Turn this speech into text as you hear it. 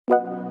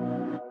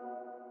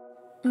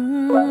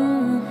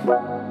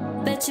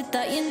Bet you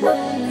thought you knew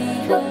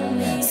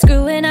me.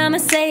 Screw it, I'ma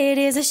say it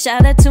is a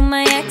shout out to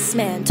my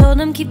ex-man. Told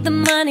him keep the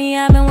money,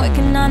 I've been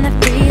working on the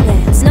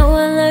freelance. No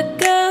one look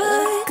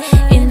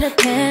good,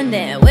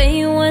 independent. When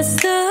you was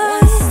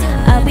stuck,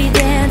 I'll be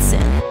dancing.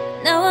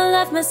 Now I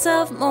love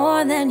myself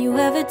more than you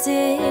ever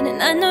did,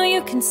 and I know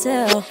you can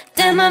tell.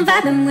 Damn, I'm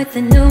vibing with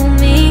the new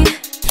me.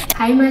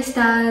 Hi my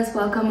stars,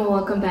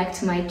 welcome back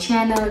to my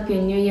channel. If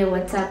you're new here,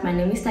 what's up? My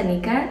name is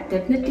Tanika.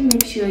 Definitely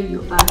make sure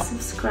you are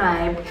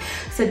subscribed.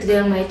 So today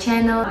on my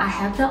channel, I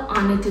have the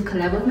honor to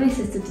collab with my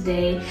sister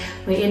today.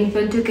 We're in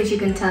Ventura, as you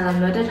can tell I'm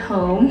not at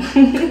home.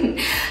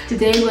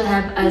 Today we'll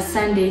have a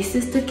Sunday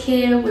sister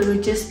care. We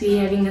will just be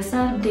having a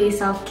Saturday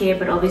self-care,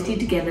 but obviously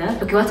together.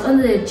 Okay, what's on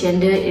the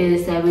agenda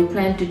is that we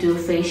plan to do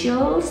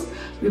facials.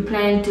 We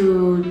plan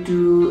to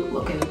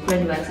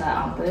wax our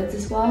armpits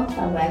as well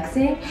by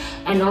waxing,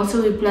 and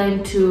also we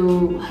plan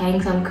to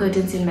hang some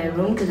curtains in my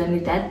room because I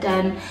need that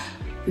done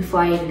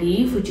before I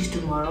leave, which is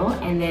tomorrow.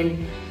 And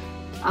then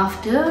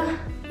after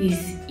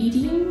is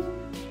eating,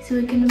 so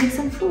we can make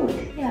some food.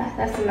 Yeah,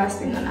 that's the last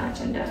thing on our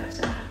agenda.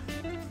 So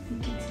you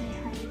can say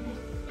hi.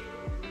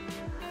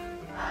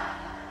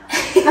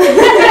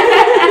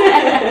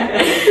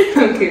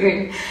 I'm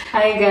kidding.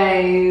 Hi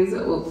guys.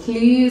 Well,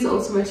 please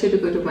also make sure to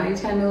go to my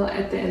channel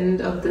at the end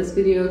of this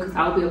video because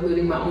I'll be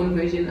uploading my own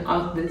version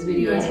of this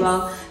video as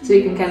well, so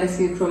you can kind of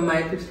see it from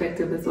my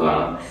perspective as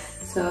well.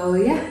 So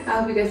yeah, I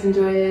hope you guys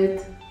enjoy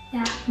it.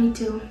 Yeah, me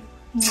too.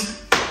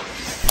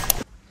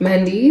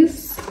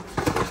 Mandy's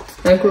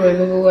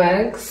microwavable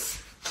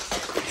wax.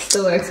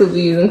 The wax we'll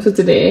be using for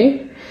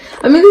today.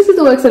 I mean, this is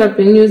the wax that I've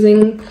been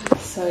using.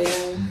 So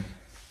yeah.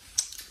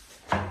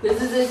 This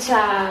is a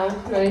child.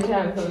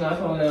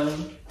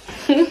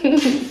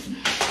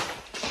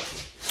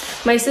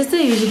 My sister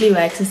usually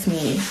waxes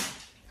me.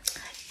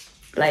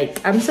 Like,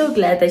 I'm so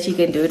glad that she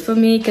can do it for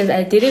me because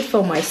I did it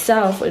for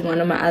myself in one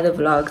of my other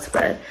vlogs,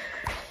 but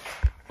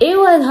it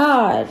was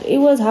hard. It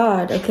was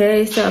hard,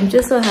 okay? So I'm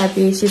just so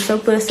happy. She's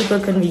super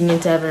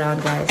convenient to have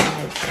around, guys.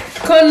 Like,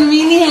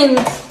 convenient!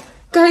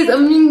 Guys,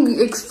 I'm being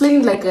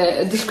explained like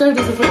described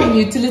as a fucking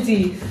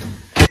utility.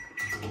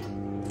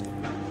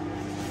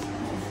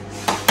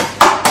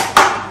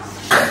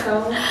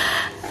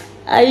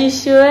 Are you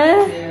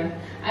sure? Yeah.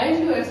 I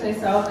usually wax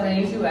myself and I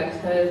usually wax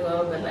her as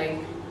well, but like,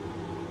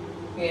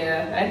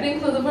 yeah. I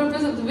think for the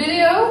purpose of the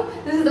video,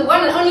 this is the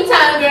one and only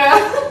time, girl.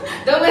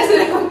 Don't mess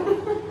it up.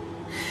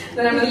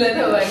 Then I'm gonna let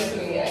her wax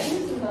me. Yeah, this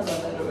is not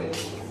that already.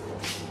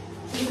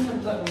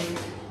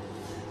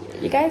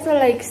 You guys are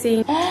like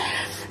seeing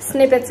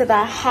snippets of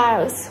our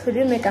house. We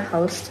didn't make a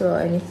house tour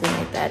or anything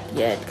like that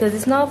yet because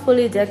it's not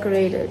fully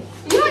decorated.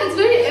 Yeah, it's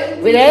very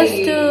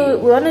empty.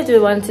 We want to do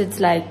it once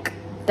it's like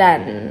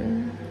done.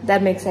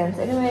 That makes sense.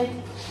 Anyway,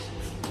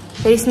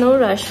 there is no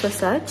rush for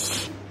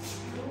such.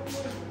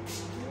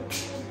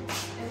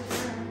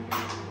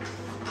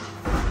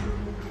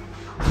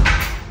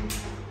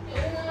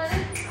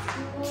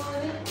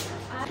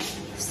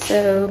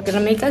 So we're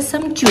gonna make us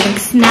some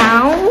drinks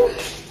now,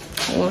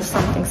 or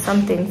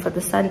something for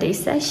the Sunday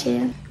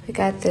session. We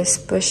got this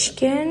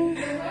bushkin.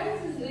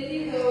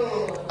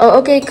 Oh,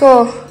 okay,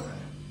 cool.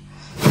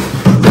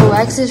 The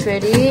wax is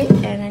ready,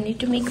 and I need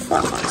to make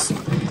flowers.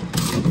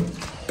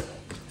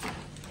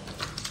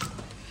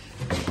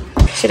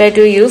 Should I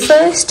do you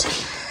first?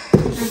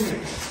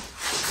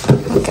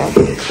 Okay.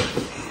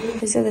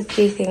 These are the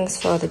 3 things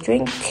for the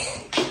drink.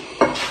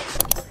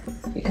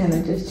 You kind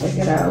of just check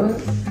it out.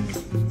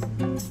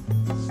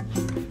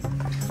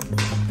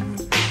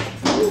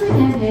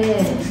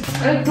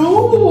 I do!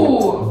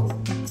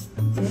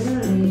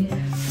 Really?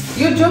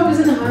 Your job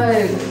isn't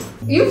hard.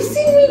 You've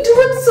seen me do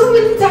it so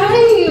many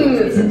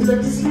times! So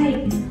just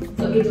like...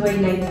 Okay, do I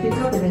like pick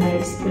up and then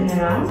I spin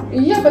around?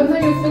 Yeah, but now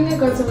your finger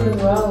got something as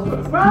well.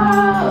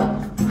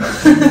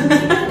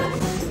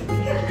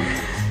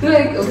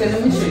 Like, okay,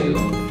 let me show you.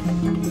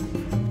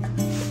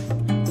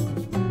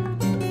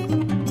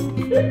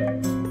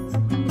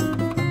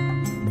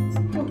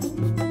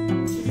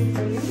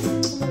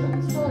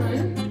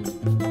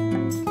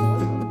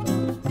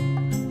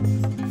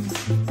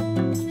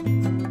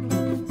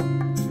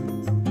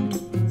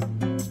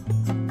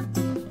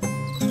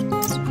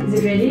 Is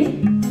it ready?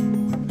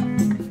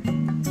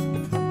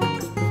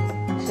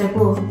 Should I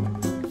go?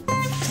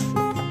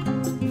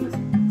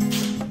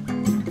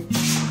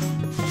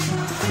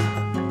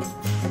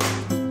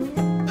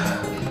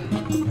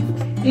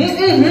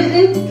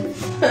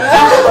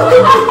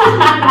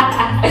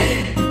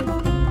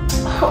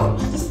 Oh,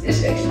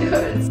 this actually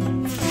hurts.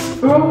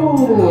 Bro,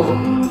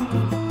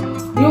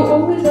 you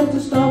always have to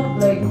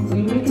stop, like,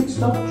 you make it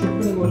stop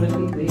dripping or anything.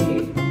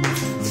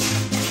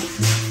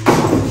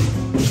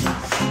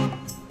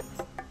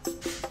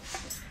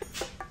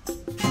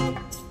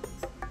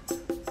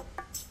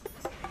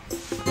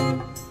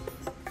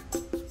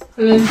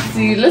 Let's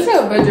see, let's see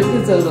how bad your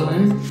pizza is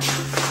going.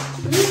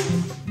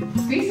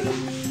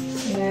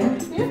 Yeah.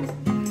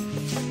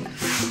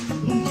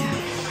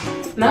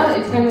 Now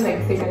it's kind of like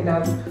thickened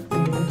up.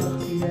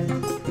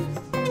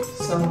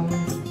 So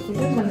we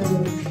just want to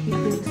keep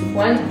it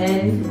One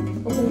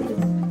hand. Okay.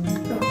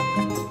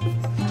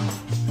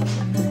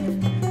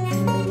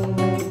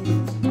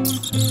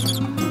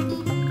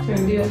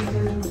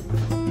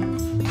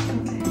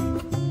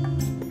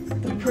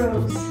 The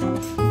pros.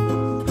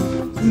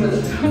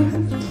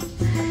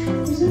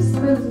 It's just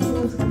because the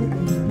pros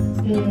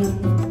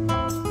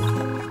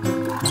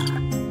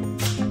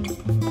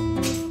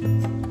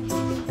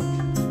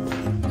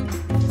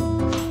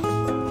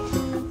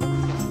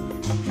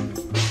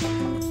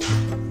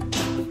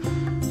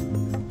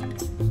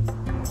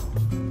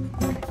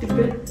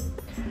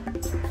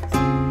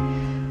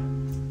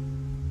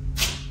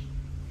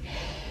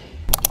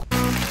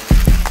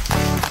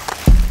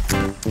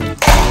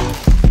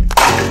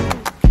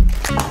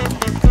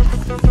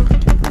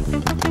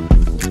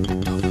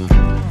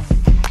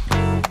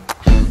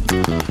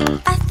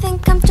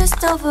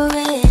over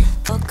it,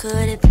 or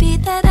could it be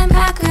that I'm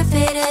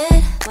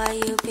aggravated? Why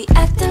you be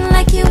acting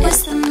like you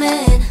was the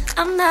man?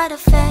 I'm not a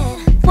fan.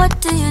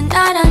 What do you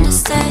not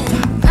understand?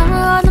 Remember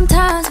all them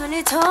times when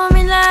you told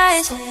me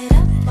lies? Stayed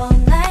up all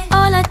night,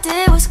 all I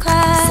did was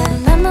cry. Said,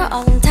 remember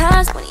all them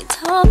times when you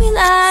told me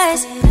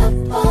lies? Stayed up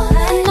all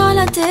night, and all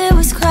I did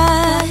was cry.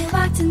 Now you're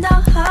acting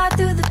out hard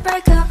through the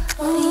breakup.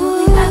 Only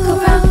you be back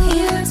around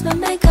here is my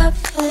makeup.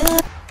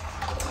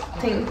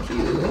 Thank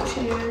you.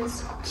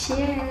 Cheers.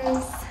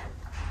 Cheers.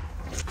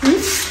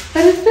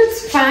 But if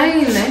it's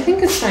fine, I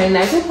think it's fine.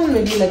 I just want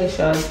maybe like a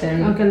shot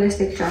then. Okay, let's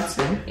take shots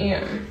then.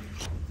 Yeah.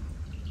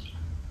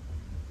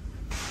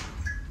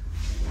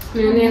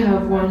 We only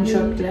have one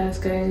shot glass,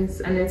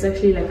 guys, and it's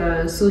actually like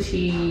a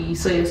sushi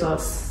soy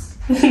sauce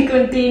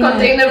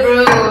container,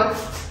 bro.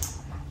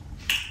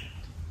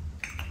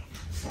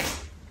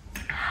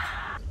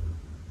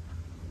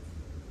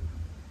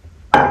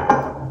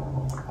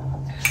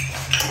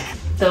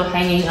 So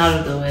hanging out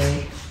of the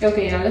way.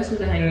 Okay, yeah, let's do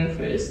the hanging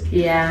first.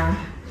 Yeah.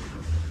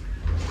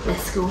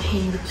 Let's go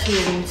hang the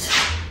kids.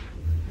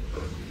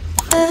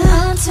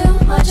 Too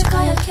much, I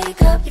call your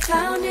cake up. Your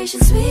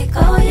foundation's weak.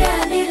 Oh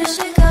yeah, I need a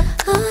shake up.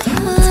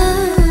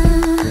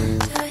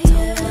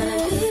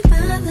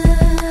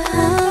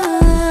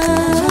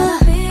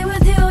 Be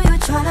with you, you're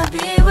tryna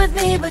be with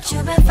me, but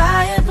you've been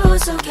fired, boo.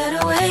 So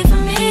get away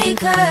from me,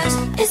 'cause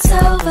it's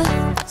over.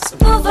 So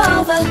move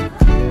over.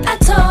 I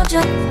told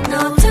you,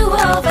 no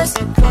do-overs.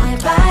 Boy,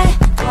 bye,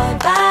 boy,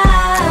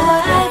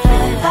 bye,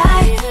 boy,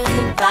 bye,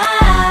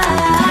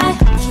 goodbye.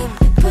 Keep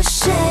it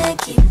pushing,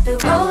 keep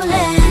it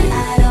rolling.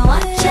 I don't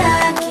want ya,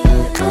 keep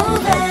it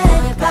moving.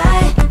 Boy,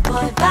 bye,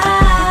 boy,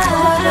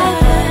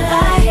 bye,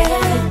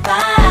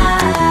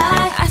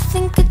 goodbye. I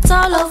think it's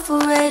all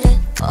overrated.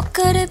 Or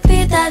could it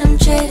be that I'm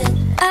jaded?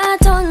 I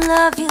don't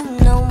love you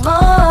no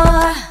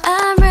more.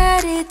 I'm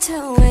ready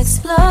to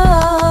explore.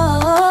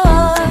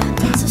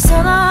 So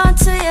long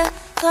to you,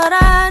 thought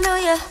I knew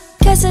you.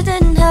 Guess I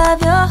didn't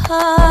have your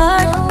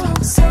heart.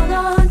 No, so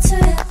long to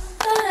you,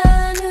 thought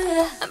I knew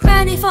you. I'm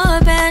ready for a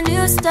brand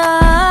new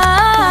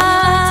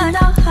start.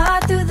 Out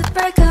hard through the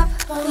breakup.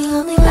 The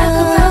only back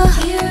around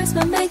here is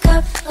my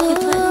makeup. You're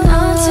putting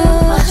on too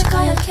much,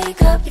 call your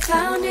cake up. Your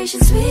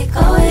foundation's weak,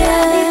 oh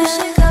yeah, I need a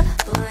shake up.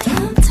 Boy,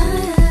 I'm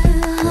tired.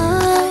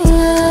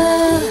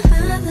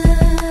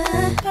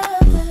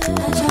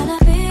 I'm tryna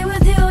be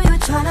with you,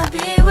 you're tryna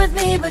be with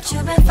me, but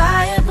you've been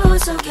fired, boo,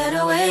 so get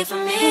away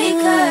from me,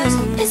 'cause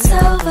it's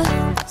over.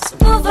 So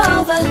move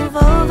over, move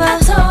over. I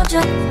told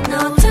you, no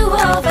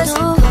do-overs.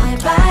 Boy,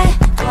 bye,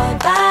 boy,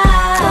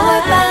 bye, boy,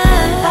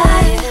 bye,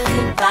 bye,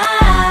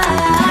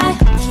 goodbye.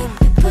 Keep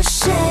it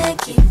pushing,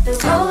 keep it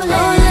rolling.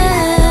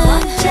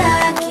 Watch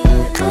out, keep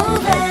it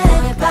moving.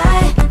 Boy,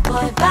 bye,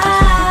 boy,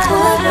 bye,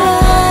 boy,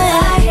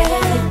 bye,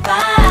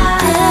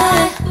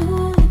 goodbye.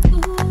 Ooh,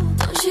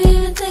 don't you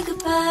even think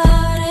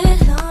about it.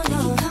 No, no.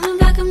 Keep coming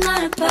back, I'm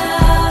not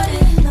about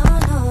it. No,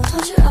 no.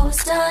 Told you I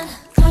was done.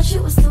 Thought you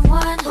was the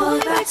one. Boy,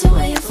 back to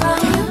where you're from.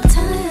 I'm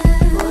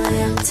tired. Boy,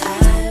 I'm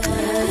tired.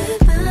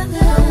 I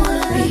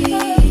wanna be.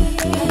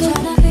 I'm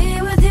tryna be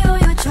with you.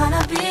 You're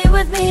tryna be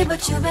with me, but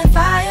you've been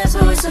fired, so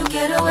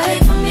get away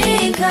from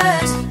me,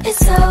 'cause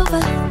it's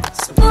over.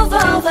 So move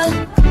over.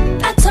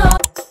 I told.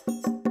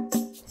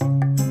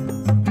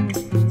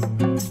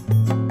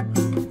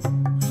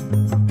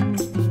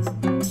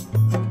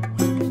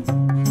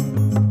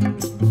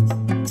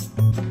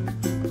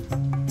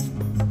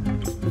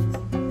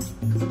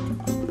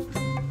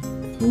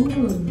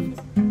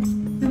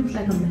 Looks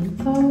like a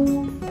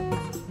menthol.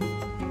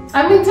 I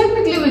mean,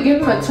 technically, we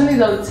gave him a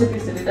 $20 tip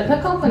yesterday. Does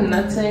that count for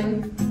nothing?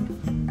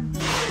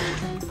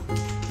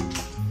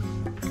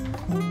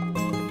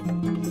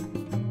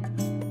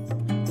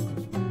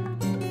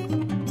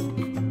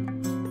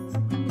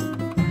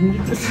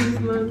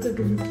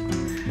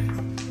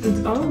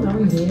 It's all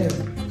down here.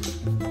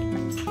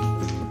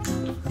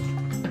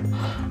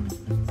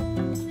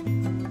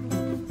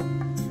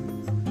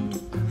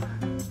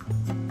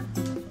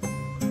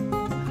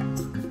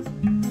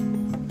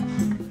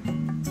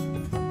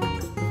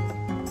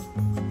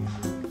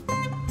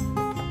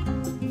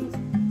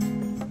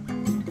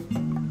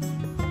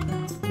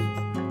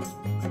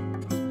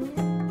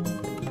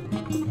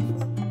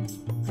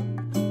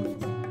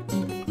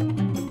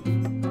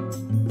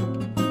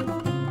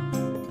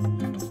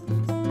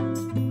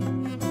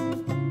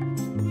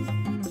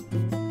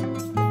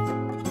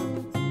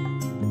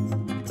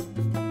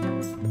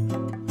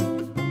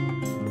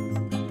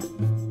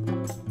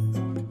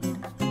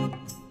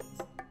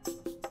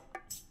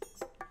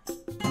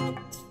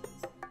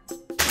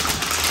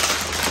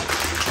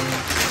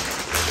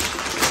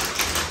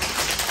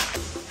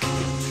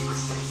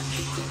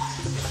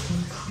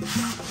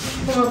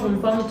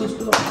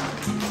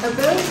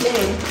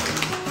 Apparently.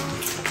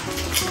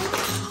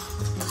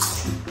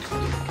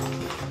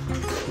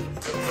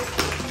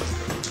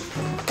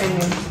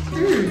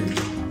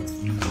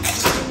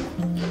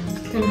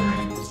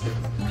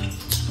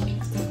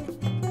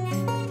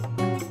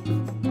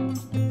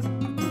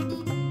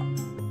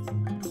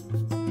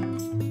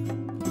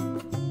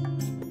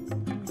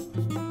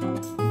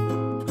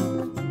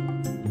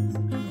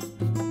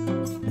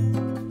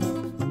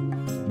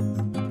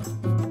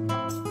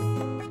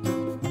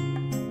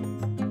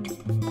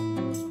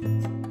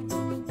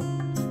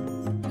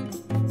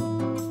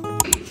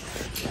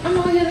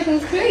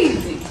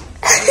 Crazy.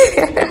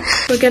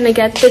 We're gonna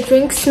get the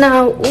drinks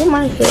now. Oh,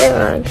 my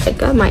hair. I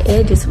got my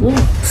edges. Ooh,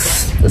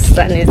 the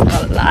sun is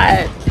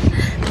alive.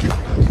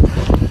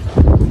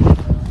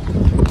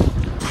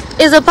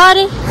 Is a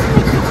party?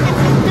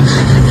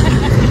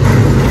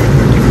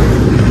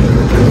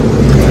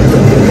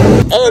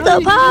 It's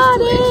a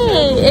party!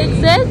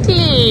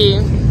 Exactly!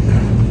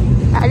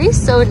 That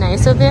is so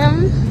nice of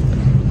him.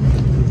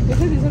 He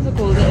said these ones are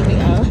colder every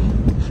hour.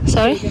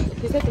 Sorry?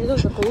 He said these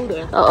ones are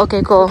colder. Oh,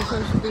 okay, cool.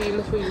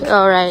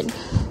 Alright.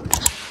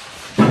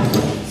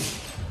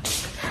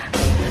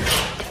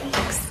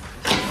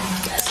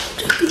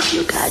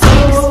 You got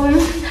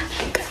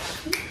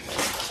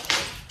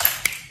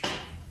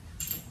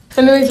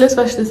Anyways, let's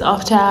wash this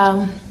off,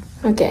 child.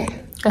 Okay.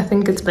 I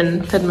think it's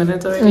been 10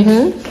 minutes already.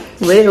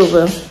 Way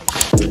over.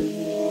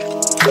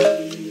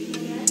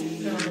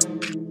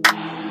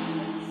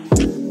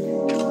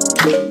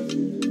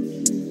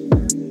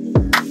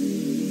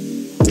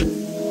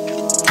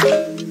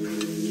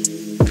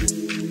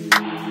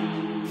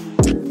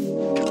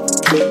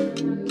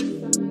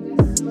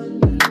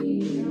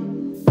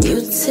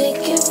 You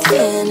take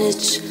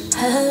advantage.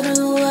 How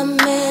do I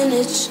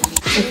manage?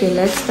 Okay,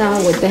 let's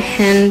start with the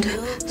hand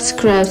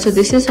scrub. So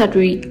this is what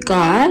we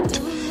got.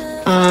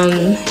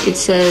 It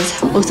says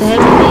also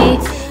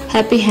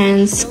happy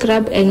hands,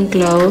 scrub and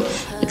glow,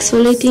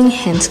 exfoliating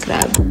hand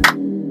scrub.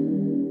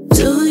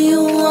 Do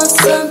you want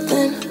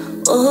something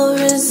or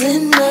is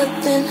it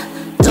nothing?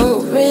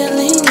 Don't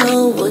really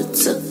know what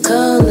to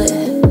call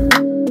it.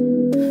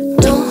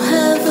 Don't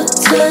have a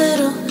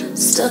title,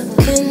 stuck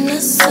in a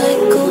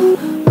cycle,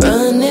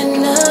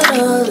 running out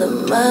all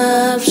of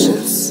my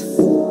options.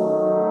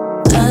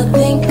 I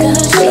think I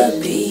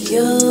should be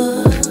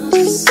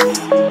yours.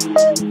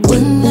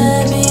 Wouldn't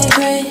that be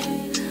great?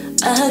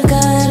 I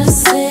gotta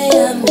say,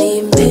 I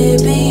mean,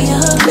 baby,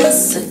 I'm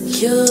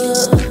insecure.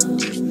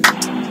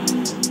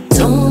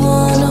 Don't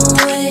wanna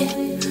wait,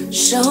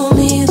 show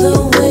me the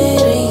way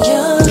to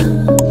you.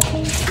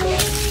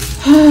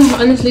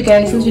 Honestly,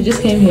 guys, since we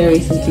just came here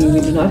recently,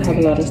 we do not have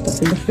a lot of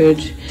stuff in the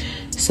fridge.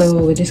 So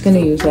we're just gonna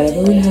use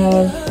whatever we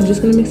have. We're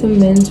just gonna make some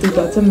mince. We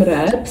got some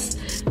wraps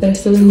that are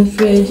still in the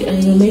fridge,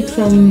 and we'll make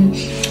some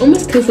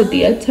almost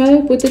quesadilla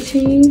type with the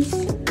cheese.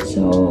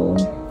 So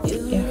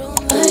yeah.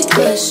 My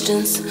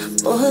questions,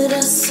 boy,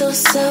 that's so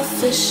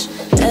selfish.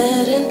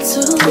 Adding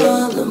to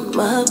all of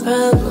my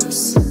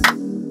problems.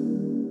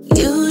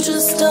 You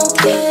just don't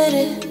get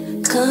it.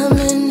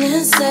 Coming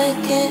in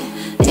second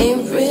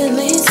ain't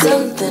really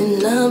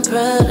something I'm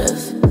proud of.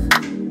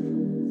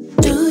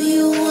 Do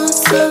you want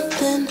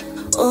something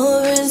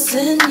or is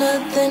it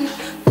nothing?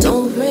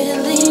 Don't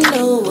really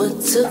know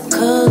what to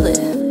call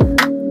it.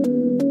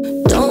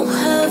 Don't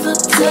have a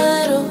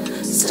title,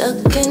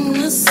 stuck in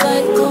a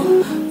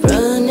cycle,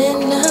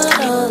 running out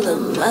all of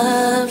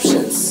my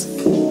options.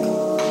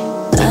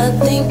 I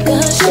think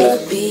I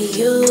should be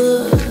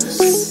yours.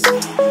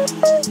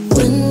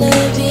 Wouldn't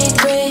that be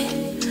great?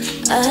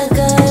 I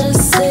gotta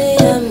say,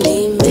 I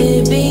mean,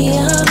 maybe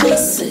I'm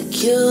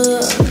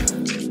insecure.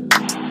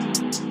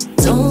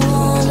 Don't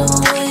wanna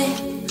wait,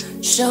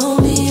 show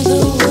me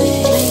the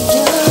way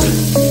to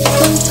you.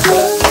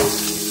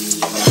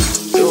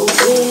 The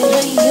way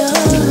to you.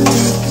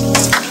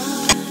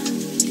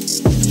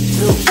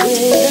 The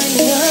way to you.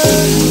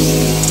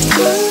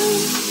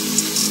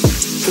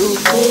 The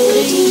way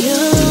to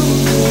you.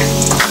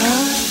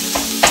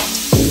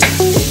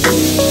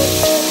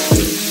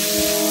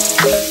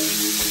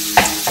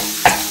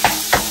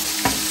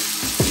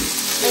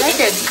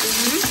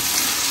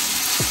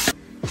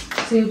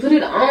 So you put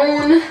it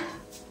on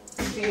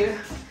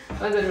here,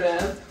 other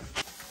wrap.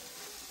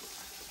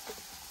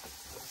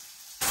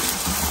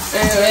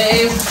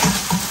 Anyway.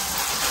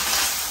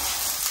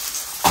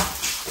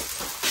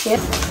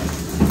 Yep.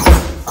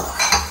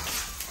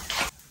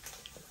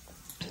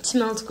 It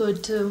smells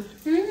good too.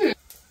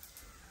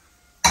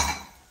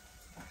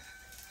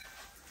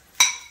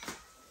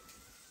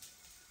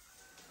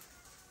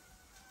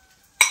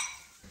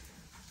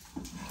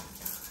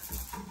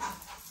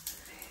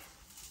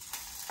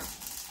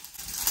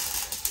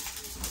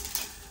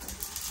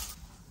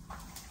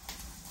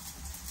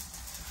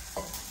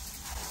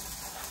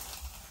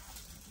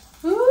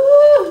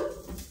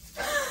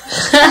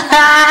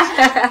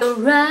 A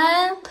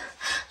wrap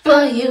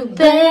for you,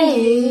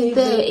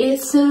 baby.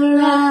 It's a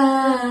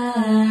wrap.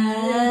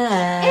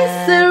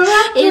 It's a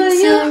wrap for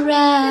It's you. a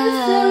wrap.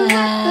 It's a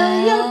wrap for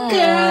you,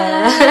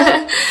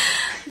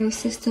 girl. My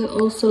sister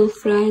also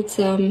fried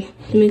some,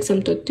 make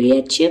some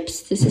tortilla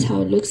chips. This is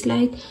how it looks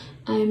like.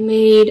 I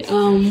made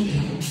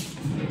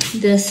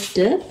this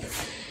dip.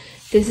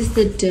 This is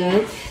the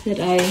dip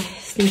that I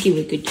think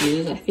we could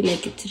use. I feel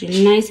like it's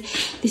really nice.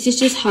 This is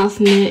just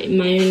half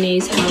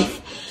mayonnaise, half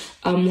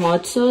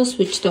hot sauce,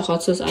 which the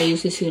hot sauce I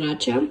use is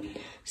sriracha.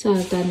 So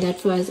I've done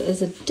that for us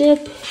as a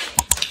dip.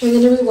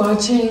 We're gonna be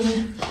watching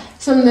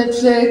some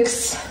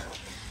Netflix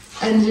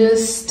and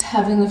just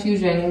having a few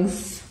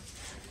drinks.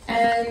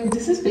 And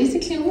this is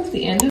basically almost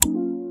the end of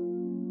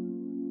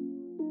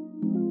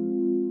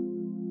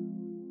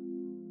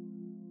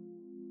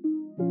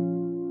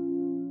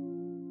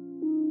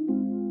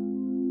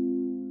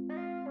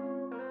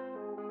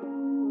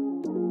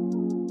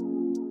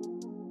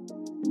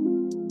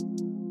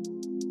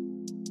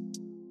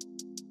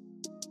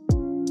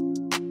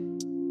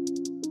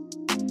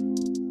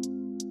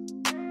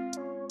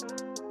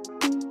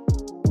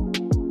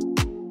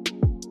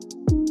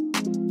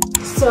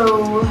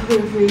So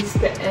we've reached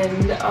the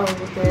end of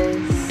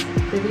this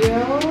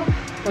video,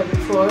 but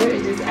before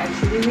it is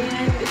actually the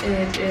end,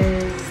 it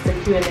is the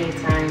Q&A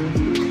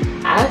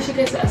time. I asked you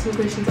guys to ask me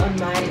questions on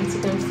my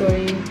Instagram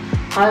story.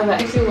 However, I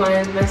actually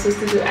want my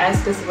sister to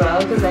ask as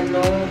well, because I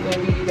know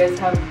maybe you guys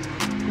have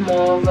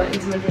more of an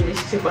intimate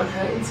relationship on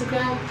her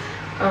Instagram,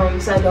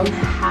 so I don't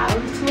have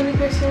too many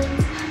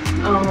questions.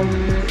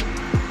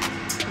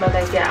 But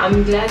like, yeah,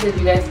 I'm glad that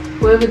you guys,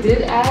 whoever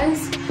did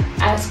ask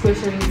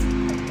questions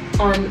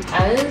on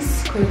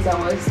us, because that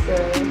was the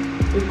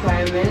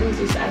requirement.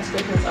 Just ask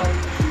questions on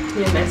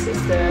me and my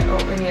sister, or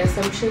any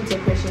assumptions or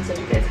questions that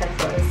you guys had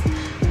for us.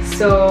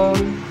 So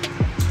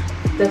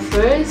the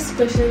first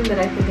question that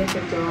I think I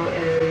could do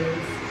is,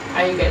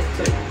 are you guys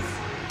twins?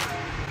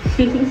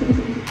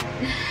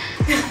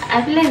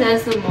 I feel like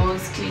that's the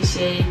most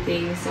cliche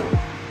thing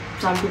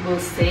some people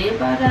say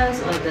about us,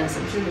 or the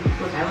assumption that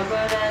people have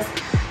about us,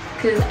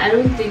 because I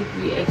don't think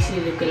we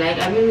actually look alike.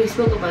 I mean, we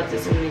spoke about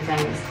this so many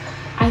times.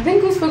 I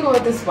think we spoke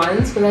about this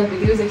once, but that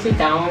video is actually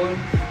down.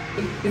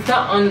 It's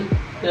not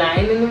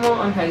online anymore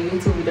on her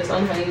YouTube. It's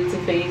on her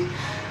YouTube page,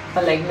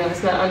 but like, no,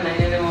 it's not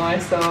online anymore.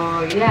 So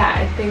yeah,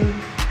 I think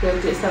we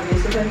have to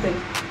establish the fact that,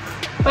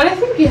 but I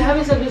think you have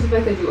established the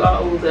fact that you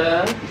are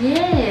older.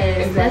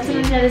 Yes, exactly. That's what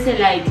I'm trying to say.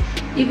 Like,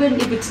 even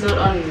if it's not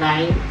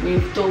online,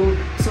 we've told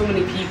so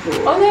many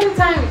people all the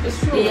time. It's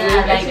true. Yeah, we've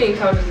like, actually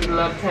encountered it a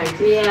lot of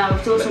times. Yeah,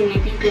 I've told so many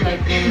people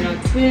like we're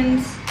not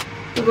twins.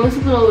 But most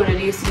people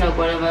already see like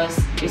one of us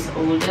is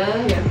older.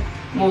 Yeah.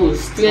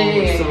 Most.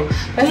 Yeah. So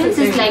twins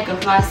is like a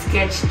fast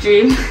sketch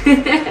dream.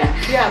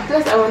 Yeah.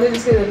 Plus, I wanted to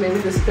say that maybe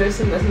this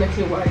person doesn't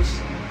actually watch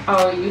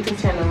our YouTube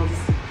channels,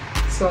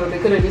 so they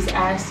could have just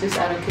asked just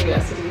out of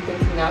curiosity,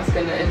 thinking I was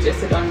gonna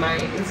address it on my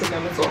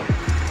Instagram as well.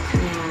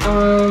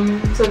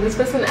 Yeah. So this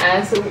person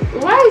asked,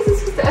 why is this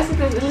supposed to ask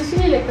this?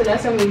 Literally like the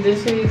last time we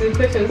literally did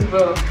questions,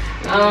 bro.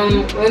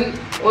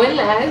 When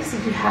last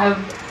did you have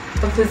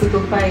a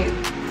physical fight?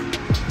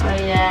 Oh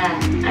yeah.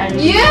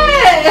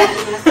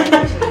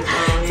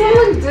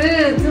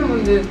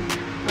 Someone did.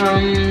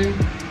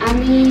 I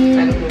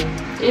mean,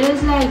 it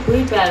was like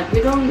way back.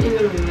 We don't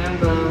even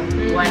remember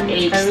what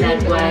age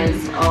that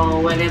was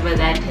or whenever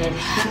that had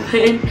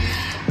happened.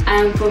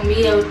 And for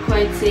me, I would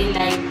quite say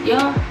like,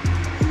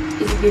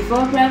 is it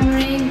before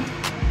primary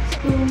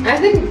school? I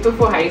think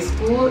before high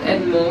school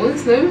at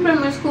most. Maybe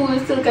primary school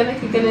was still kind of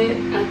kicking it.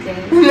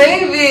 Okay.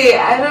 Maybe,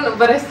 I don't know,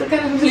 but I still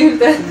kind of believe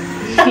that.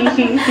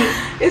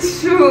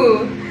 It's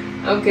true.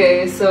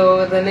 Okay,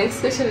 so the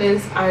next question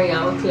is, are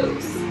y'all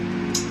close?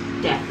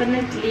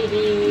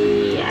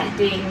 Definitely. I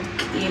think,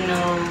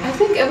 I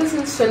think ever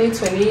since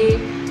 2020,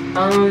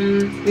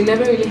 we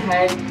never really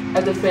had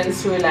other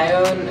friends to rely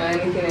on or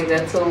anything like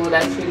that, so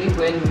that's really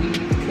when we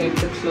became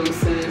the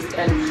closest,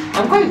 and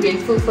I'm quite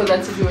grateful for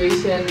that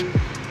situation,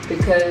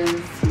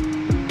 because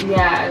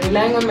yeah,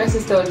 relying on my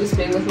sister or just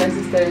being with my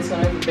sister is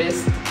one of the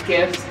best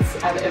gifts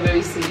I've ever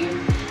received.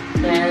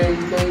 And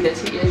knowing that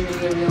she is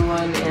really a real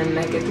one, and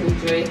I get to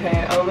enjoy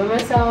her all by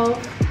myself.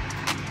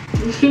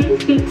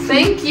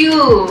 Thank you.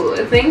 So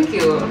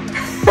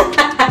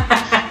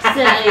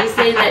are you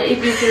saying that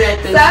if you feel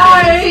like those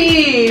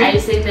Sorry. Are you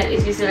saying that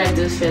if you feel like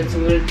those friends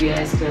wouldn't be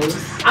as close?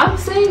 I'm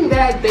saying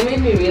that they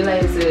made me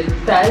realize it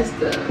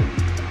faster.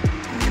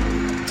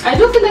 I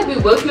don't feel like we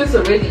were close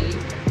already,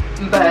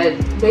 but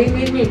they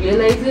made me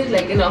realize it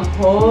like in a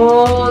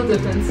whole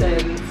different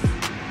sense.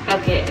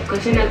 Okay, a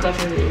question I got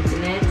from the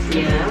internet.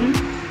 Yeah,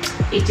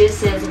 it just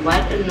says,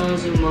 what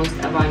annoys you most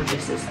about your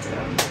sister?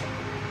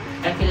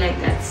 I feel like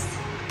that's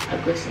a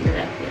question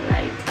that I feel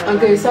like.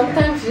 Okay,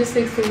 sometimes she just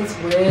takes things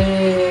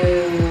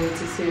way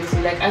too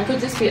seriously. Like, I could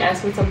just be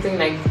asking something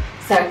like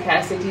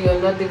sarcastically or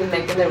not even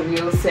like in a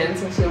real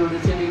sense, and she'll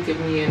literally give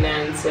me an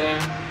answer.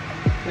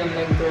 And I'm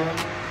like, bro,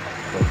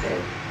 okay.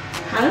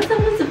 How is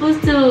someone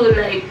supposed to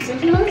like?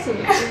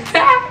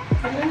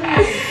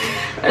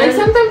 Like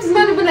sometimes it's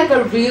not even like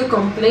a real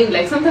complaint.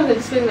 Like sometimes I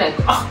just feel like,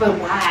 oh, but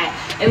why?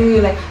 And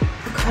you're like,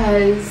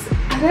 because,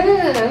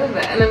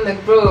 and I'm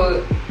like,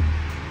 bro,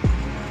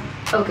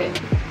 okay.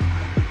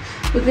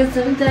 Because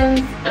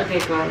sometimes, okay,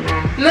 go on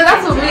now. No,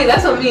 that's for me.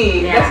 That's for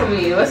me. Yeah. That's for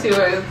me. What's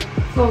yours?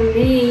 For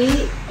me,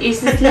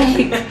 it's just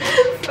like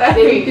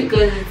maybe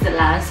because it's the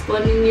last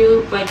born in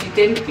you, but you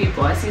tend to be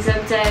bossy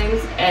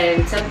sometimes.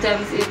 And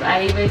sometimes, if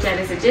I even try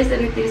to suggest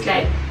anything, it's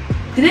like,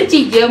 didn't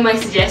you hear my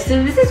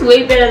suggestion? This is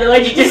way better than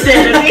what you just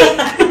said.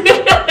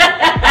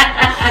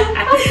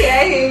 Okay,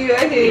 I hear you.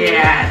 I hear you.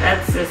 Yeah,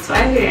 that's just what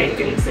I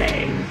can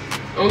say.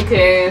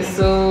 Okay,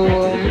 so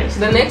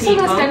the next one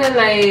is kind of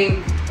like,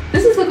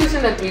 this is a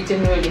question that we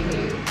generally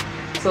hear.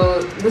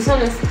 So this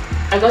one is,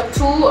 I got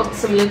two of the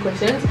similar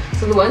questions.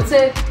 So the one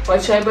said,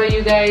 what tribe are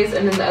you guys?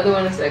 And then the other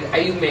one is like, are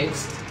you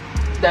mixed?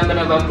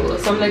 Damana Bambo.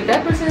 So I'm like,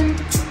 that person,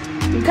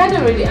 you kind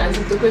of really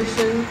answered the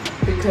question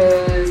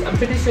because I'm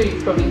pretty sure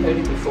you've probably heard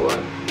it before.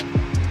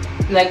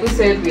 Like we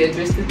said, we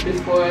addressed it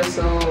before,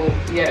 so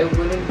yeah, it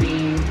wouldn't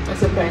be a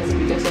surprise if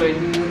you guys already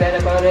knew that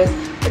about us.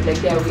 But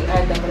like, yeah, we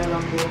are Damara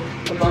Bambo.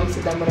 The mom's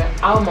Damara,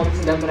 our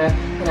mom's Damara,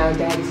 and our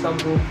dad is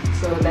Bambo.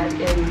 So that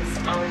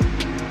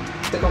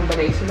is the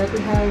combination that we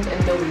have,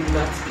 and no, we do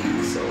not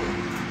speak. So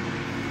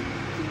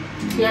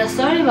yeah,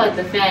 sorry about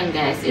the fan,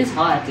 guys. It's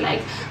hot.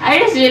 Like, I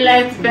just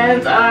realized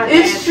fans on.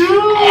 it's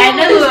true. I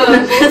know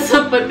it's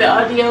gonna put the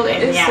audio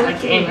and It's yeah, so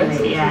okay, true, anyway,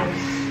 so yeah.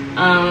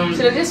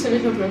 Should I just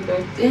finish up real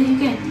quick? Yeah, you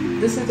can.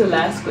 This is the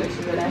last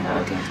question that I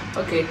have.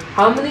 Okay.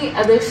 How many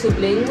other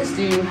siblings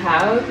do you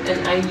have,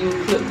 and are you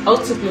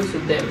also close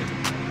with them?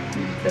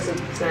 That's what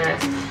it's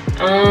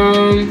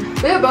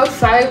nice. We're about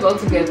 5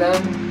 altogether.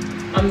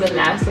 I'm the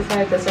last of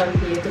 5. That's why I'm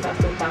here to have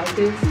to count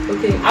this.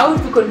 Okay. I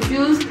would be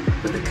confused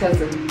with the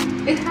cousin.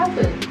 It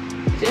happened.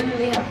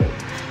 Generally happened.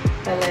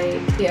 But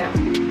like, yeah.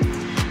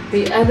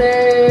 The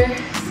other,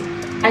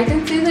 I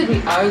can say that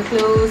we are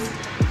close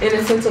in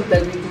a sense of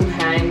that we do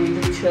hang,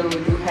 we do chill, we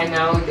do hang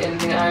out, and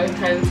there are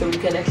times where we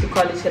can actually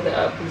call each other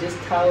up and just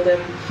tell them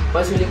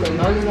what's really going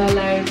on in our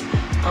lives.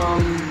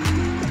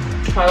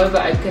 However,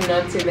 I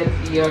cannot say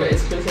that we are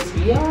as close as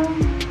we are.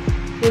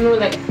 You know,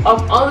 like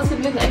of all the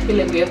siblings, I feel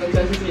like we have the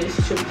closest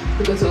relationship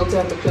because we also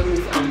have the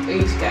closest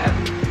age gap,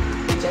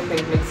 which I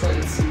think makes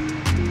sense.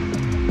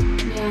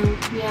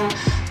 Yeah.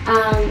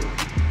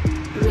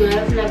 We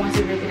have like, once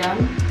you break it down,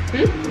 we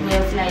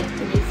have like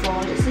 3,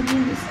 4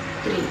 siblings.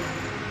 3.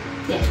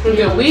 Yeah.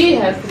 Okay, we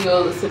have 3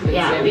 older siblings.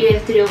 Yeah, we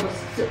have 3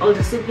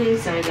 older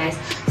siblings. Sorry, guys.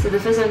 So the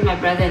first one is my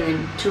brother, and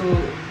then 2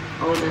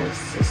 older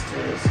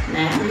sisters.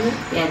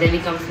 Yeah, then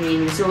it comes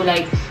me. So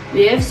like,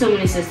 we have so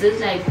many sisters.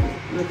 Like,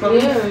 we're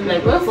probably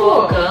like we're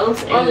 4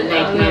 girls, and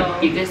like my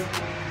biggest.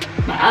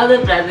 My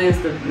other brother is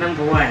the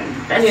number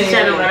 1. That's the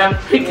channel what I'm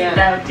putting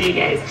down to you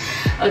guys.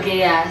 Okay,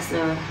 yeah,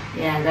 so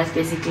yeah,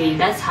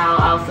 that's how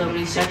our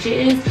family structure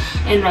is.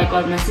 And like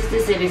what my sister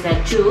said is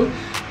that true.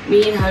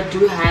 Me and her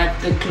do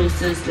have the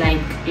closest, like,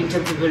 in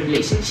terms of a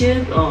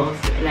relationship, or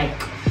like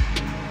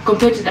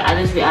compared to the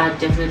others, we are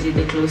definitely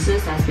the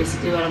closest. That's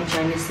basically what I'm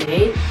trying to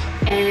say.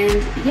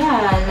 And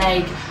yeah,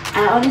 like,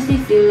 I honestly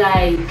feel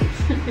like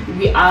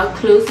we are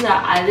close to the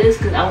others,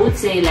 because I would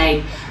say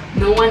like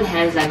no one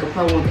has like a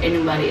problem with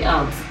anybody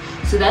else.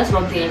 So that's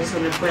one thing I just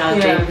want to put out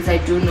there, because I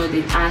do know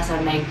there are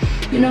some, like,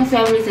 you know,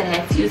 families that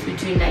have feuds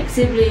between like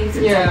siblings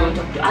and some don't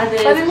talk to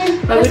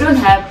others. But we don't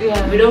have,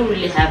 we don't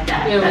really have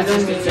that. Yeah, that's we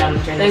don't just really. what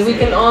I'm trying to say. We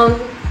can all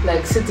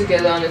like sit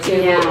together on a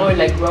table or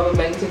like rubber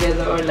band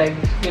together, or like,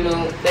 you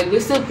know, like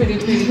we're still pretty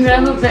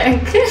rubber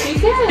band. We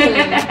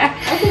can.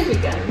 I think we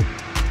can.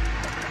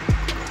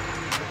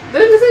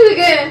 Don't you say we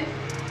can?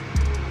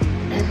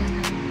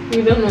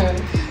 We don't know.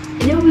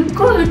 Yeah, we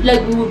could.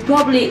 Like, we would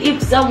probably,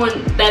 if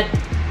someone that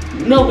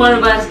no one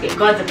of us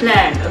got the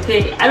plan,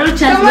 okay? I don't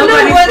trust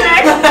nobody's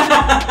plan.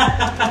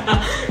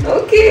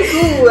 Okay,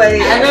 cool.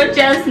 I don't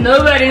trust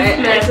nobody's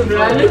plan,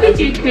 bro. Look at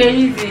you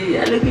crazy.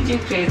 I look at you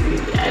crazy.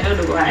 I don't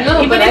know why. No,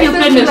 even but if your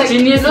plan was like,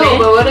 genius, no,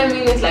 but what I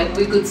mean is like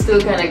we could still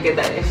kind of get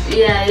that issue.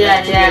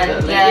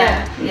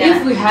 Yeah.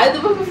 If we had the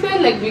buffer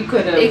fan, like we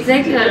could have.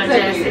 Exactly what I'm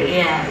trying to say.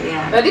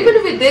 Yeah. But even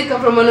if it did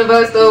come from one of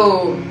us,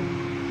 though.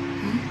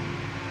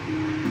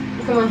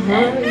 Come on,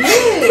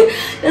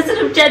 That's what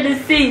I'm trying to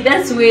say.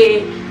 That's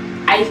where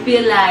I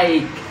feel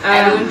like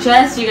I don't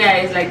trust you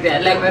guys like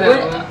that. Like,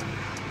 what?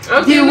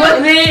 Okay,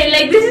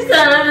 like, this is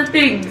another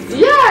thing.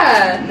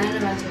 Yeah. None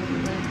of us would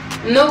do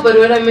that. No, but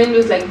what I meant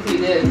was like if we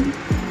did.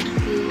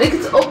 Like,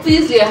 it's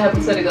obviously a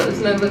hypothetical.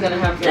 It's never gonna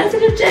happen. That's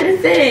what I'm trying to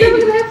say. It's never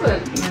gonna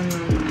happen.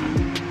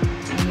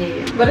 I hear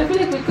you. But I feel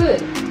like we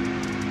could.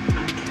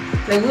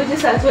 Like, we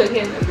just have to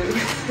again.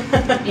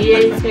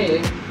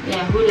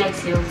 Yeah, who likes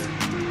heels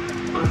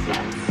or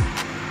flats?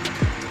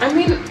 I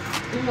mean,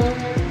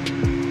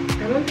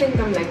 I don't think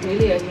I'm like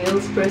really a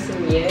heels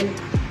person yet,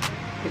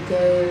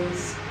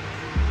 because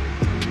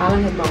I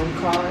don't have my own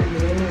car, and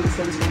it only makes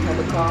sense when I have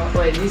a car,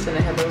 or at least when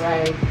I have a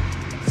ride,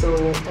 so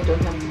I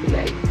don't have to be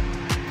like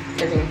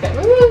getting a cat,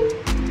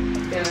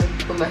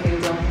 put my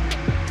heels on.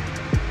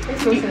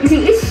 It's no sense.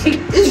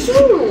 It's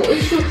true.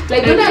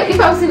 Like, if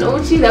I was in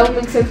Ochi, that would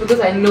make sense, because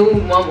I know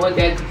mom or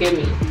dad could get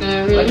me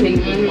or take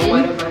me or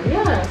whatever.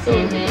 Yeah, so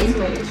that's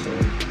my issue.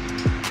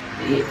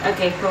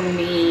 Okay, for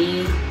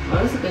me,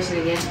 what was the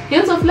question again?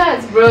 Heels or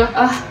flats, bro?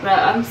 Oh, bro,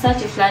 I'm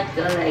such a flat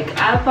girl. Like,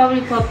 I'll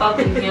probably pop up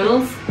in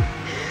heels,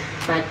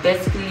 but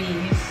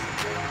basically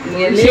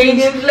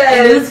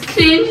those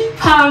cringe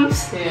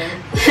pumps that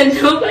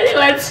nobody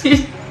wants me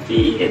to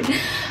be in.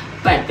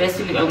 But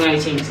basically, I'm gonna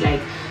change.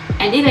 Like,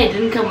 and if I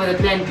didn't come with a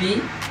plan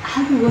B,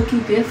 I'll be walking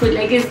barefoot.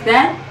 Like, it's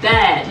that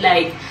bad.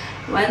 Like,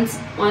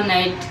 one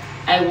night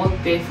I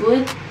walked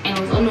barefoot and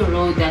it was on a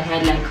road that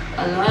had like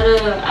a lot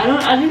of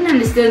I didn't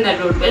understand that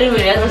road, but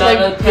anyway, that's a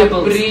lot of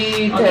pebbles.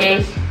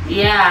 Okay,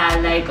 yeah,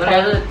 like a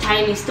lot of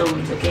tiny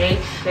stones. Okay,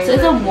 so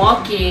as I'm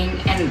walking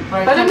and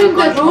but I mean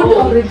the road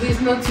already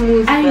is not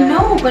smooth. I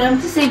know, but I'm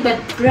just saying,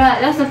 but bruh,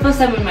 that's the first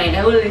time in my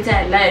whole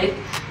entire life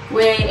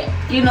where,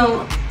 you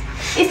know,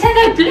 it's like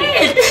I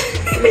bled.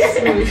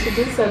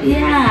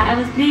 Yeah, I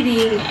was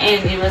bleeding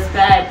and it was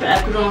bad, but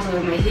I couldn't also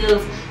wear my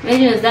heels.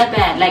 Imagine it was that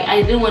bad. Like,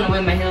 I didn't want to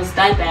wear my heels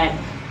that bad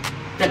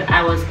that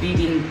I was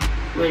bleeding.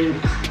 When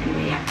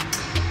anyway, yeah.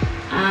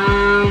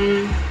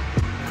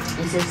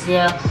 It says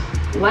here,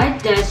 what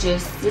does your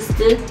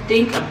sister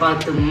think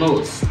about the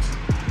most?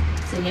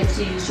 So you have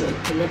to use your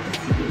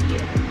telepathy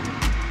here.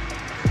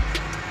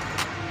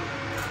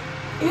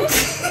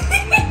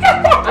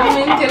 I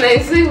mean, can I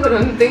say what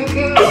I'm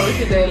thinking, or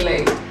should I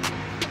like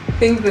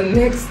think the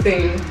next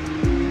thing?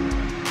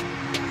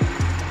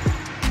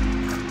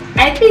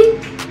 I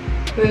think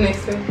the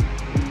next thing.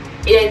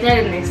 Yeah,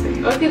 tell the next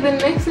thing. Okay, the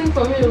next thing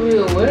for me will be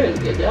a word.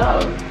 Good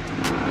job.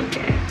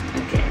 Okay.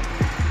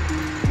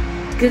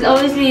 Because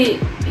obviously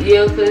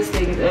your first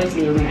thing is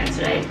obviously romance,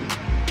 right?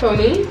 For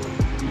me?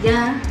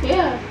 Yeah.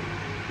 Yeah.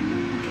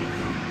 Okay,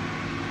 cool.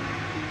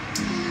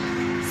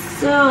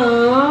 So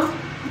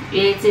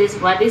it says,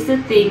 what is the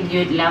thing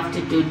you'd love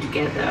to do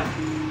together?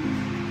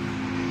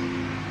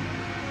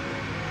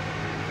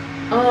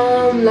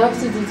 Love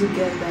to do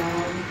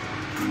together.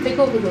 Take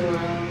over the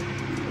world.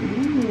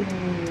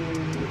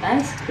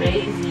 That's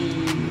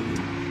crazy.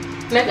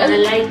 Like a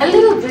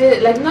little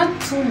bit, like not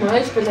too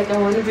much, but like I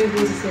want to be able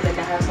to say like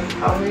I have some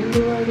power in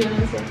the world, you know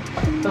what I'm saying?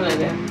 Something like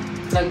that.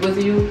 Like with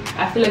you,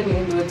 I feel like we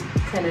can do it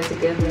kind of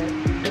together.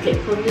 Okay,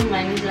 for me,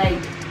 mine is like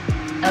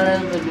a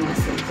little bit more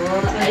simple.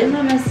 I just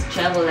want us to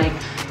travel, like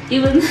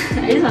even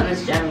I just want us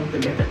to travel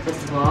together.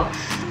 First of all,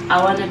 I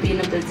want to be in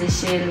a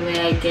position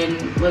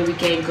where we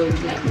can go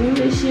to like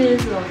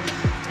Mauritius or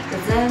like a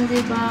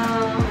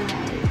Zanzibar, or like,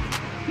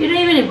 you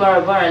know, even in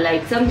Bora Bora,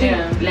 like something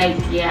like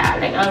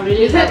I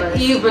really love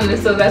even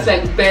so that's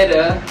like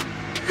better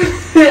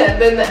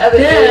than the other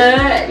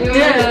thing. What do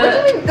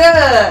you mean the?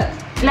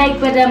 Like,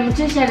 but I'm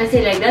just trying to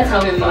say like that's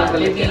how far.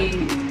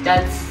 Maybe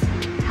that's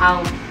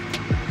how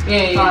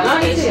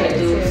far Asia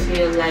do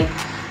feel like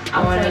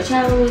I want to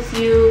travel with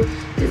you.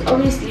 Because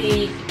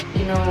obviously,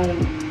 you know,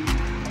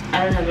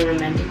 I don't have a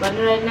romantic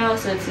partner right now,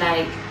 so it's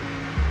like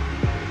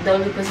the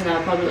only person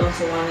I probably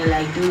also want to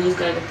like do those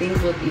kind of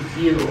things with is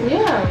you.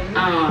 Yeah.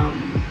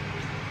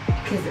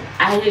 Because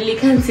I really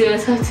can't see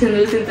myself doing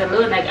those things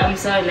alone. Like, I'm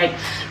sorry, like,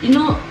 you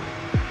know,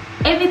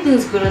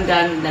 everything's good and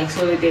done, like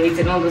solo dates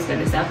and all those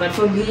kind of stuff. But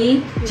for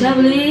me,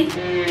 traveling,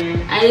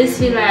 I just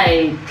feel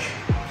like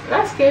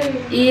that's scary.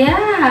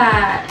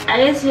 Yeah,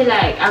 I just feel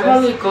like I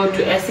probably go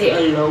to SA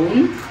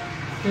alone,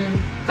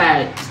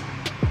 but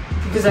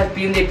because I've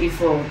been there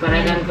before, but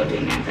I can't go to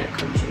any other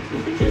country.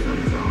 Which is on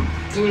its own.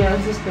 Yeah, I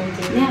was just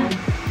thinking. Yeah.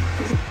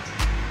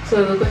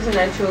 So the question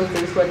I chose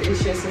is, what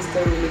is your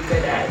sister really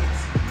good at?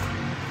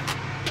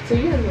 So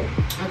you know.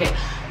 Okay.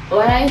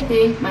 What I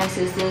think my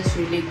sister is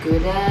really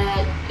good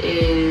at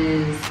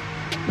is,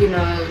 you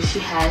know, she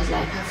has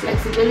like her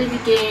flexibility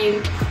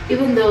game,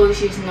 even though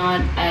she's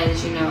not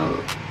as, you know,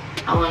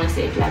 I want to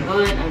say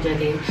flamboyant, I'm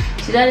joking.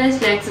 She's not as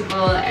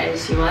flexible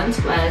as she once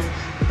was,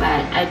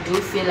 but I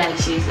do feel like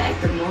she's like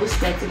the most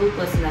flexible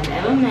person I've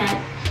ever met.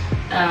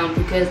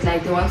 Because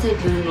like the ones I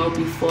didn't know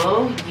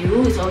before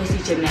you is obviously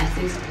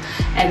gymnastics,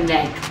 and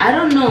like I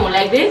don't know,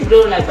 like they've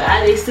grown, like, but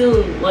are they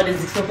still what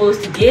is it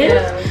supposed to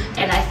give?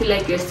 And I feel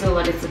like you're still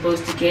what it's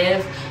supposed to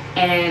give,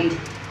 and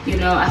you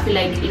know, I feel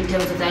like in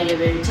terms of that you're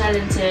very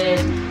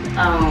talented.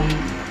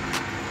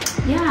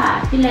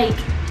 Yeah, I feel like,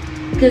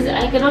 because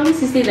I can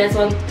honestly say that's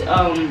one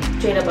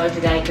trait about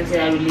you that I can say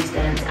that really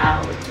stands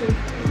out.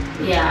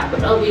 Yeah,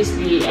 but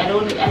obviously I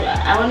want to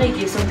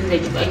give something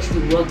that you've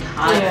actually worked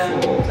hard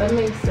for. That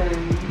makes sense.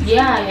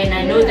 Yeah, and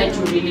I know that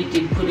you really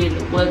did put in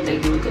the work,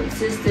 like you were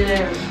consistent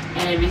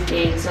and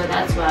everything. So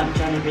that's why I'm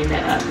trying to bring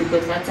that up,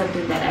 because that's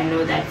something that I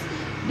know that's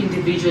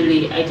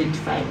individually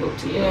identifiable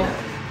to you. Yeah.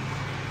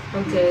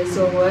 Okay,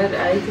 so what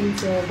I can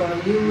say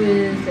about you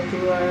is that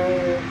you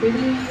are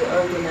pretty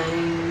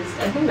organized.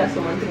 I think that's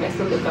the one thing I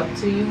still look up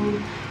to you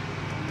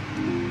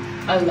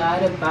a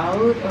lot about,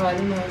 or I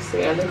don't know how to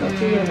say, I look up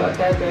to you about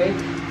that, right?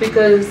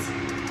 Because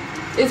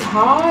it's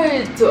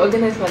hard to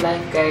organize my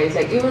life, guys.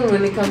 Like, even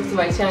when it comes to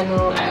my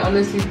channel, I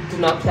honestly do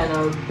not plan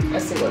out a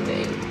single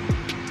thing.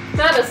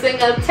 Not a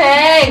single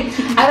thing!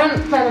 I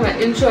don't plan on my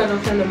intro, I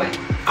don't plan on my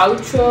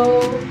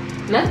outro,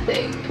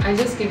 nothing. I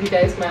just give you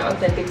guys my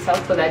authentic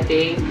self for that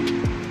day,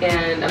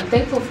 and I'm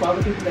thankful for all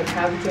the people that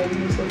have joined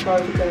me so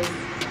far, because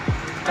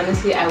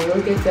honestly, I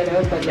will get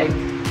better, but like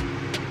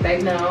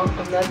right now,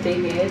 I'm not there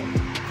yet.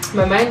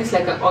 My mind is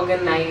like an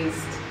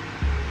organized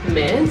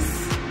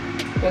mess.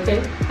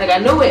 Okay, like I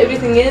know where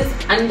everything is,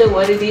 under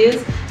what it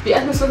is. If you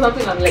ask me for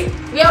something, I'm like,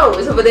 yo,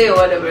 it's over there or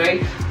whatever,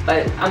 right?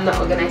 But I'm not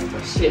organized for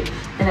shit.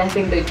 And I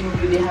think that you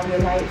really have your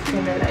life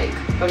kind of like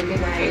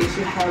organized.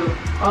 You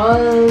have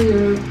all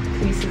your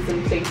pieces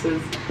and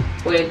places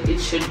where it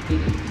should be.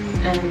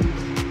 And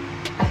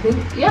I think,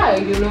 yeah,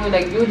 you know,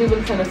 like you would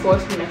even kind of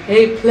force me like,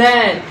 hey,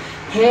 plan,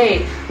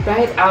 hey,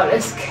 write out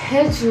a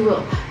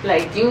schedule.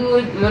 Like you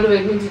would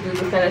motivate me to do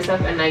this kind of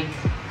stuff, and like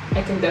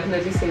I can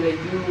definitely say that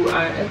you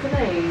are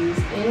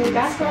organized, and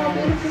that's what a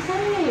beautiful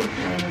thing,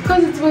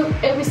 because it's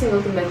with every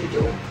single thing that you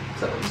do.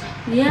 So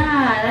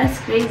yeah, that's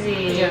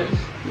crazy.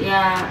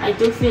 Yeah, I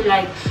do feel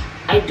like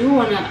I do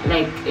wanna,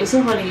 like, it's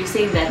so funny you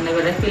saying that,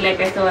 but I feel like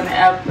I still wanna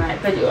up my,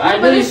 but I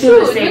know you feel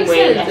the same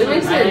way. It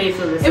makes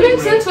sense. It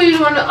makes sense for you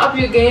to wanna up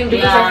your game,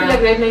 because I feel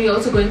like right now you're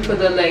also going for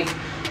the like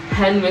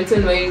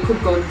handwritten where you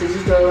could go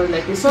digital, and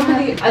like there's so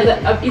many other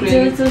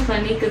upgrades. It's so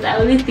funny because I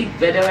only think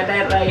better when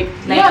I write,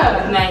 like,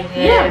 with my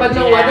head. Yeah, but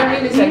no, what I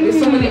mean is like there's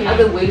so many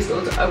other ways to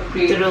also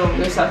upgrade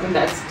yourself in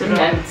that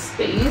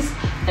space,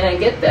 and I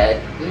get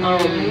that.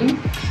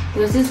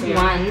 There was this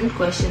one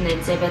question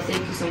that said, but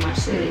thank you so much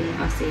for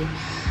asking.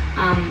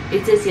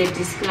 It says here,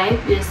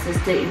 describe your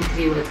sister in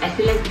 3 words. I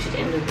feel like we should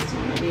end with this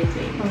one. What do you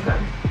think? Okay.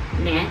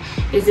 Yeah.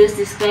 It says,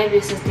 describe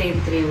your sister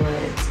in 3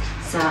 words.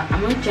 So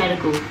I'm gonna try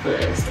to go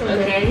first.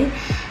 Okay.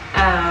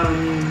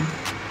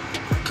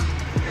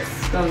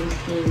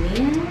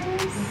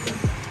 Spontaneous.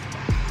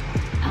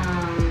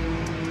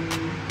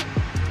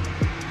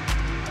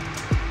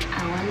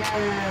 I wanna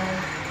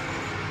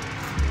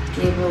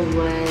give a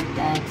word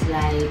that's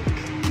like,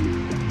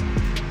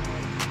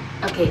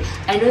 okay,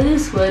 I know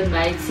this word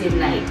might seem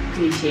like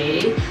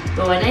cliche,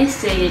 but when I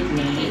say it,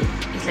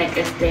 it's like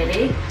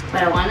aesthetic,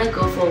 but I want to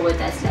go for a word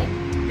that's like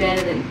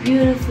better than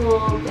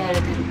beautiful, better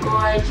than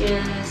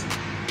gorgeous,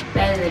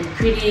 better than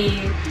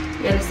pretty.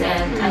 You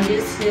understand? I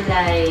just feel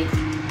like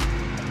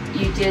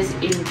you just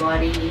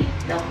embody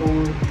the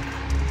whole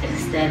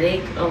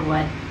aesthetic of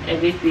what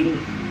everything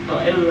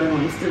or everyone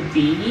wants to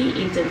be,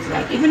 in terms of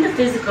like even the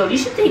physical. You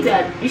should take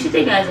that. You should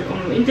take that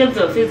as in terms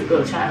of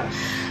physical child,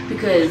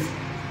 because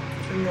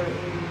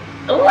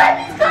what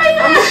is going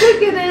on? I'm gonna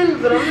take it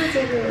in, but I'm gonna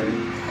take it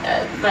in.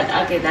 But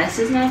okay, that's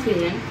just my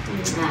opinion.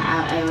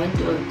 I went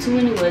to too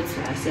many words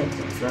for I said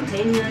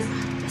spontaneous,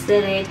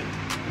 aesthetic.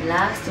 The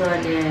last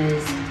one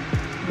is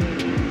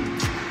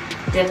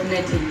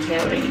definitely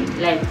caring,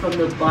 like from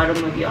the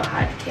bottom of your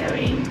heart,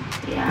 caring.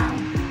 Yeah.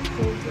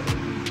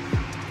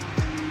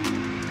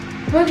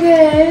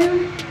 Okay.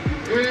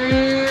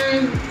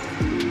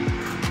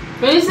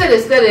 When you said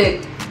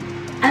aesthetic,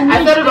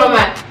 I thought about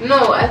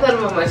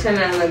my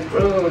channel, like,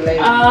 bro, like,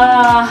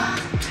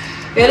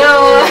 you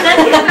know.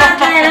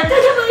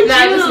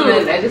 I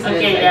just meant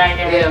okay, like,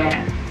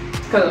 yeah.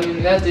 Because I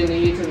mean, that's doing a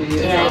YouTube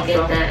video. Yeah, I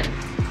get that.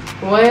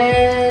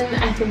 When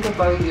I think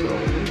about you,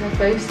 the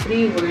first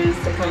 3 words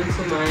that come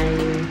to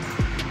mind,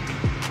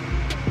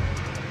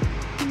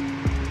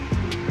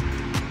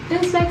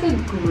 it's like a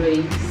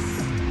grace.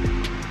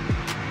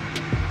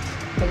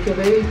 Like you're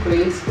very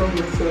graceful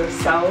with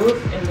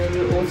yourself, and then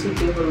you also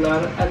give a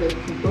lot of other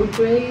people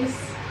grace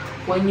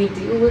when you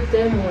deal with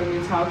them or when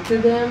you talk to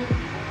them.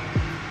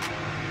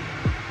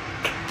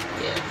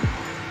 Yeah,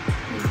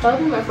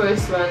 probably my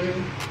first one.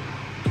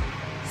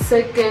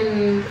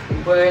 Second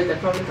word that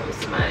probably comes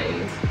to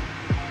mind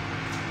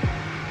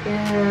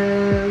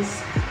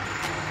is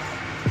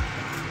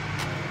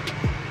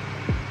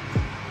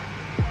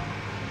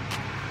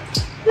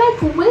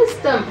like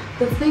wisdom.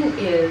 The thing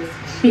is,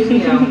 you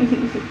know,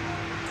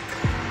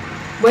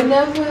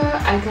 whenever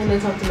I kind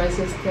of talk to my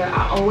sister,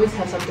 I always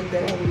have something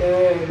that I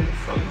learn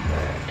from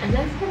her, and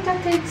I think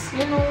that takes,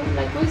 you know,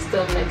 like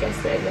wisdom. Like I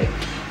said, like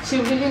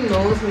she really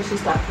knows what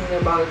she's talking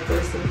about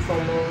first and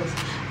foremost.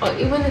 Or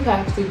even if I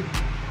have to,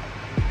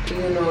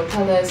 you know,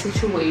 tell her a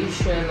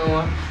situation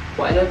or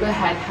whatever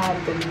had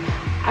happened,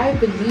 I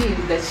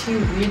believe that she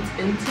reads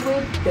into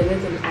it better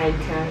than I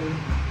can.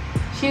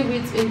 She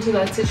reads into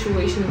that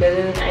situation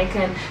better than I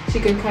can. She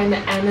can kind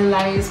of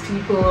analyze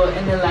people,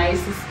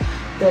 analyze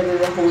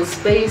the whole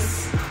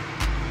space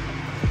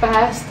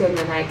faster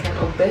than I can,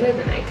 or better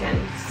than I can.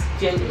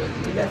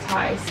 Genuinely, that's how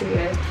I see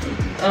it.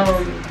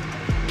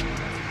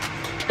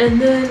 And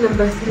then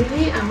number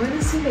 3, I want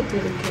to say like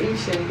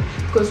dedication,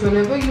 because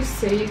whenever you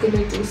say you're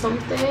gonna do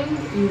something,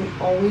 you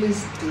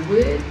always do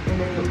it, and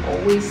then you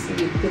always see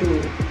it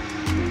through.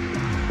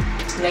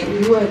 Like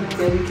you are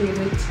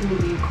dedicated to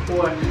the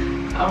core.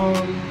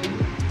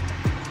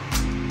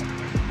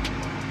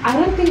 I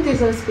don't think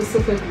there's a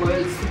specific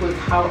words with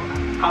how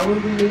our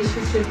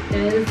relationship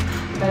is,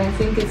 but I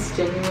think it's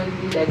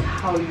genuinely like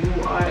how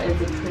you are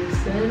as a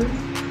person,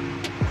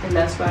 and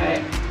that's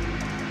why,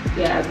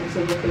 yeah, I think so.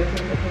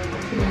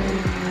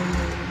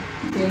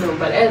 You know,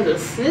 but as a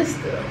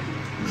sister,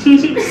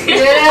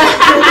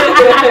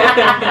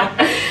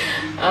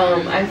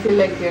 I feel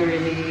like you're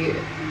really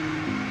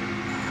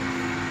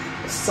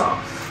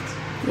soft.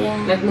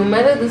 Yeah. Like no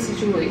matter the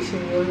situation,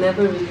 you'll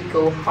never really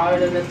go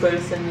hard on a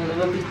person. You'll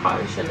never be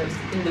harsh on an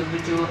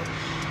individual.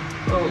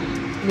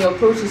 Your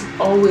approach is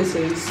always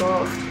very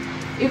soft.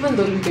 Even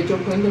though you get your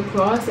point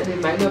across and it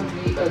might not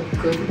be a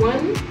good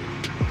one,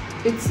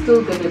 it's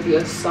still gonna be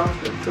a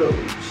soft approach.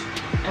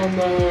 And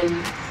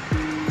then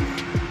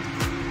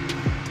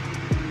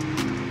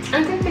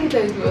I can think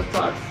that you're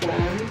thoughtful.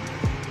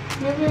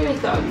 You're very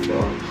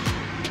thoughtful.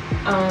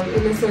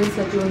 In the sense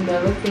that you'll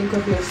never think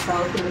of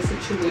yourself in a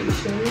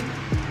situation.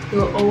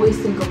 You'll always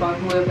think about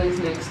whoever is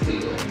next to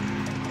you.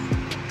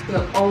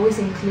 You'll always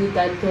include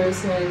that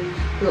person.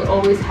 You'll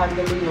always have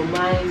them in your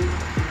mind.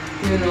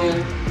 You know,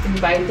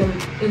 invite them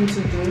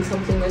into doing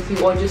something with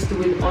you, or just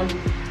do it on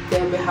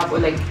their behalf, or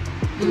like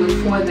do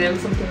it for them,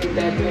 something like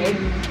that, right?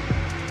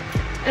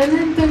 And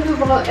then think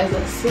about as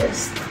a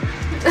sister.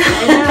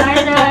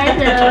 I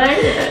know.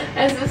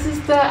 As a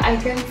sister, I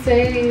can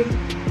say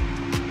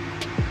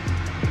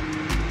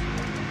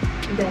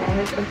that.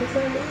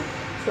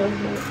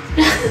 Okay,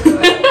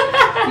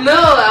 no,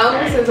 I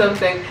want to say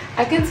something.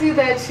 I can see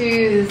that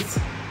she's.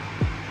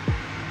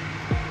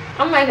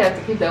 I might have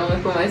to keep that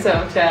one for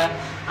myself, child.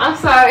 I'm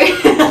sorry.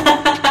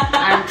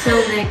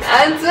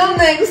 Until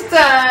next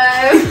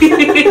time.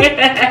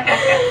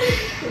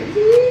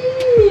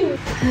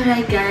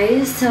 Alright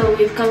guys, so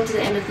we've come to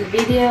the end of the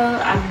video.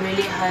 I'm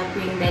really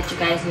hoping that you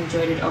guys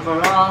enjoyed it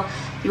overall.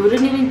 You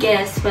wouldn't even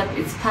guess, but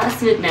it's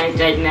past midnight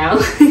right now.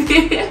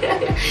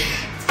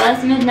 It's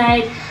past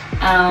midnight.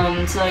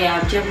 So yeah,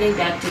 I'm traveling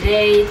back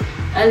today,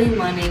 early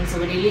morning, so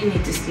we really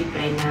need to sleep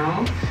right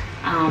now.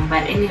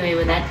 But anyway,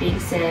 with that being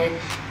said,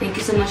 thank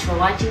you so much for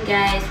watching,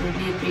 guys. We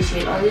really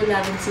appreciate all your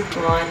love and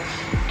support.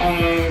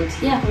 And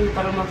yeah, from the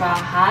bottom of our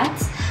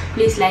hearts,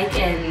 please like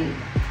and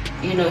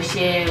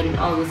share and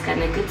all this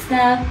kind of good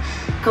stuff.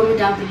 Comment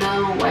down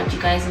below what you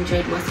guys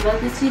enjoyed most about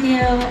this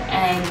video,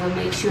 and we'll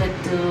make sure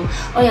to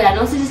and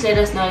also just let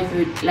us know if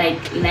you'd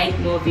like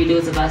more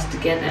videos of us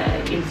together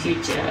in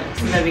future,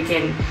 so that we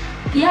can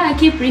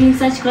keep bringing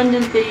such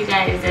content for you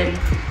guys and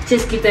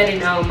just keep that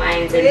in our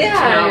minds and in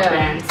our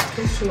plans.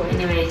 For sure.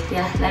 Anyway,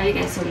 love you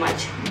guys so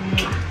much.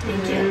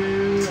 Thank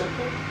you.